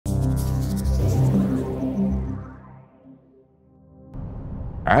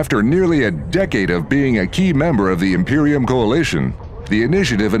After nearly a decade of being a key member of the Imperium Coalition, the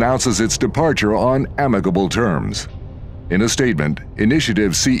initiative announces its departure on amicable terms. In a statement,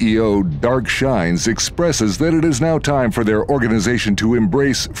 Initiative CEO Dark Shines expresses that it is now time for their organization to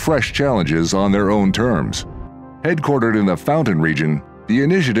embrace fresh challenges on their own terms. Headquartered in the Fountain region, the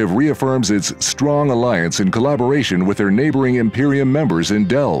initiative reaffirms its strong alliance and collaboration with their neighboring Imperium members in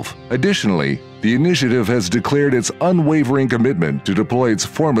Delve. Additionally, the initiative has declared its unwavering commitment to deploy its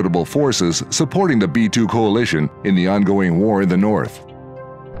formidable forces supporting the B2 Coalition in the ongoing war in the north.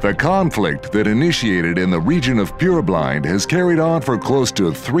 The conflict that initiated in the region of Purblind has carried on for close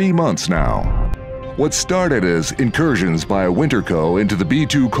to 3 months now. What started as incursions by Winterco into the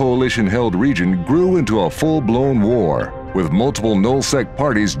B2 Coalition-held region grew into a full-blown war, with multiple null-sec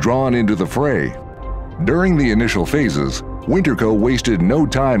parties drawn into the fray. During the initial phases, Winterco wasted no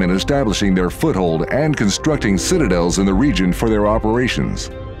time in establishing their foothold and constructing citadels in the region for their operations.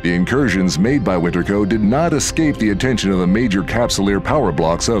 The incursions made by Winterco did not escape the attention of the major Capsuleer power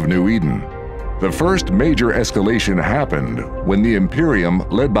blocks of New Eden. The first major escalation happened when the Imperium,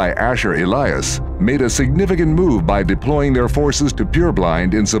 led by Asher Elias, made a significant move by deploying their forces to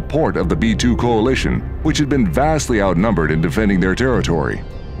Purblind in support of the B2 Coalition, which had been vastly outnumbered in defending their territory.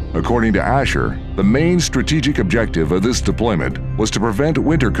 According to Asher, the main strategic objective of this deployment was to prevent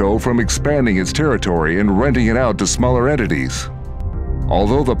Winterco from expanding its territory and renting it out to smaller entities.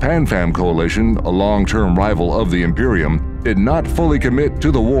 Although the PanFam Coalition, a long-term rival of the Imperium, did not fully commit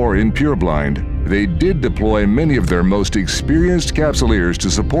to the war in Purblind, they did deploy many of their most experienced Capsuleers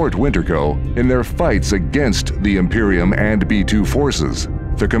to support Winterco in their fights against the Imperium and B2 forces.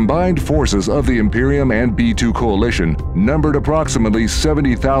 The combined forces of the Imperium and B2 Coalition numbered approximately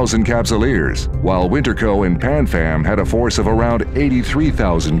 70,000 Capsuleers, while Winterco and PanFam had a force of around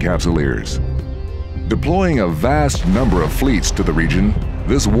 83,000 Capsuleers. Deploying a vast number of fleets to the region,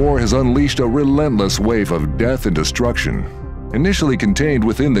 this war has unleashed a relentless wave of death and destruction. Initially contained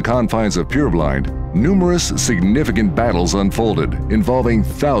within the confines of Purblind, numerous significant battles unfolded involving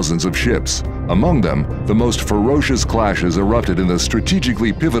thousands of ships. Among them, the most ferocious clashes erupted in the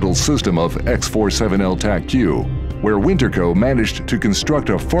strategically pivotal system of X-47L TAC-Q, where Winterco managed to construct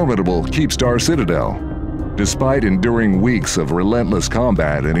a formidable Keepstar citadel. Despite enduring weeks of relentless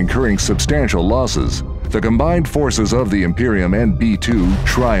combat and incurring substantial losses, the combined forces of the Imperium and B2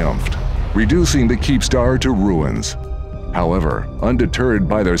 triumphed, reducing the Keepstar to ruins. However, undeterred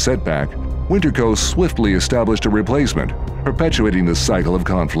by their setback, Winterco swiftly established a replacement, perpetuating the cycle of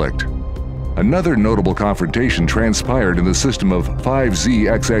conflict. Another notable confrontation transpired in the system of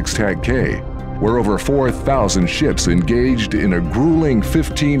 5ZXX TAC-K, where over 4,000 ships engaged in a grueling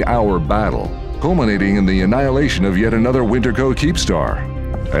 15-hour battle, culminating in the annihilation of yet another Winterco Keepstar.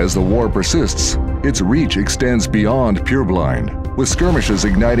 As the war persists, its reach extends beyond Purblind, with skirmishes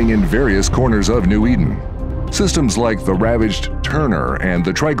igniting in various corners of New Eden. Systems like the ravaged Turner and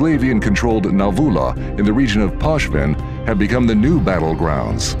the Triglavian-controlled Navula in the region of Poshven have become the new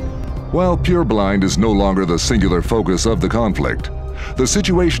battlegrounds. While Purblind is no longer the singular focus of the conflict, the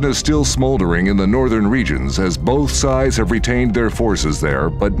situation is still smoldering in the northern regions as both sides have retained their forces there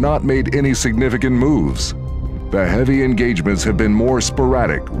but not made any significant moves. The heavy engagements have been more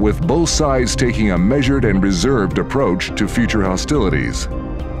sporadic, with both sides taking a measured and reserved approach to future hostilities.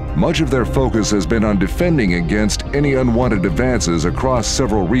 Much of their focus has been on defending against any unwanted advances across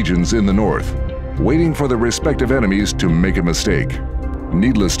several regions in the north, waiting for the respective enemies to make a mistake.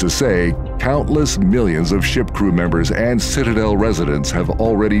 Needless to say, countless millions of ship crew members and Citadel residents have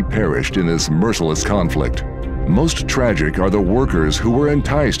already perished in this merciless conflict. Most tragic are the workers who were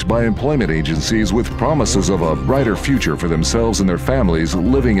enticed by employment agencies with promises of a brighter future for themselves and their families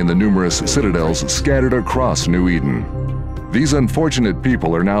living in the numerous citadels scattered across New Eden. These unfortunate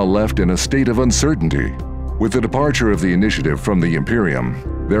people are now left in a state of uncertainty. With the departure of the initiative from the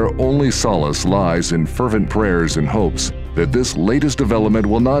Imperium, their only solace lies in fervent prayers and hopes that this latest development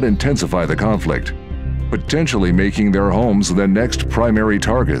will not intensify the conflict, potentially making their homes the next primary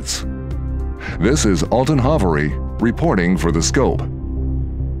targets. This is Alton Haveri reporting for The Scope.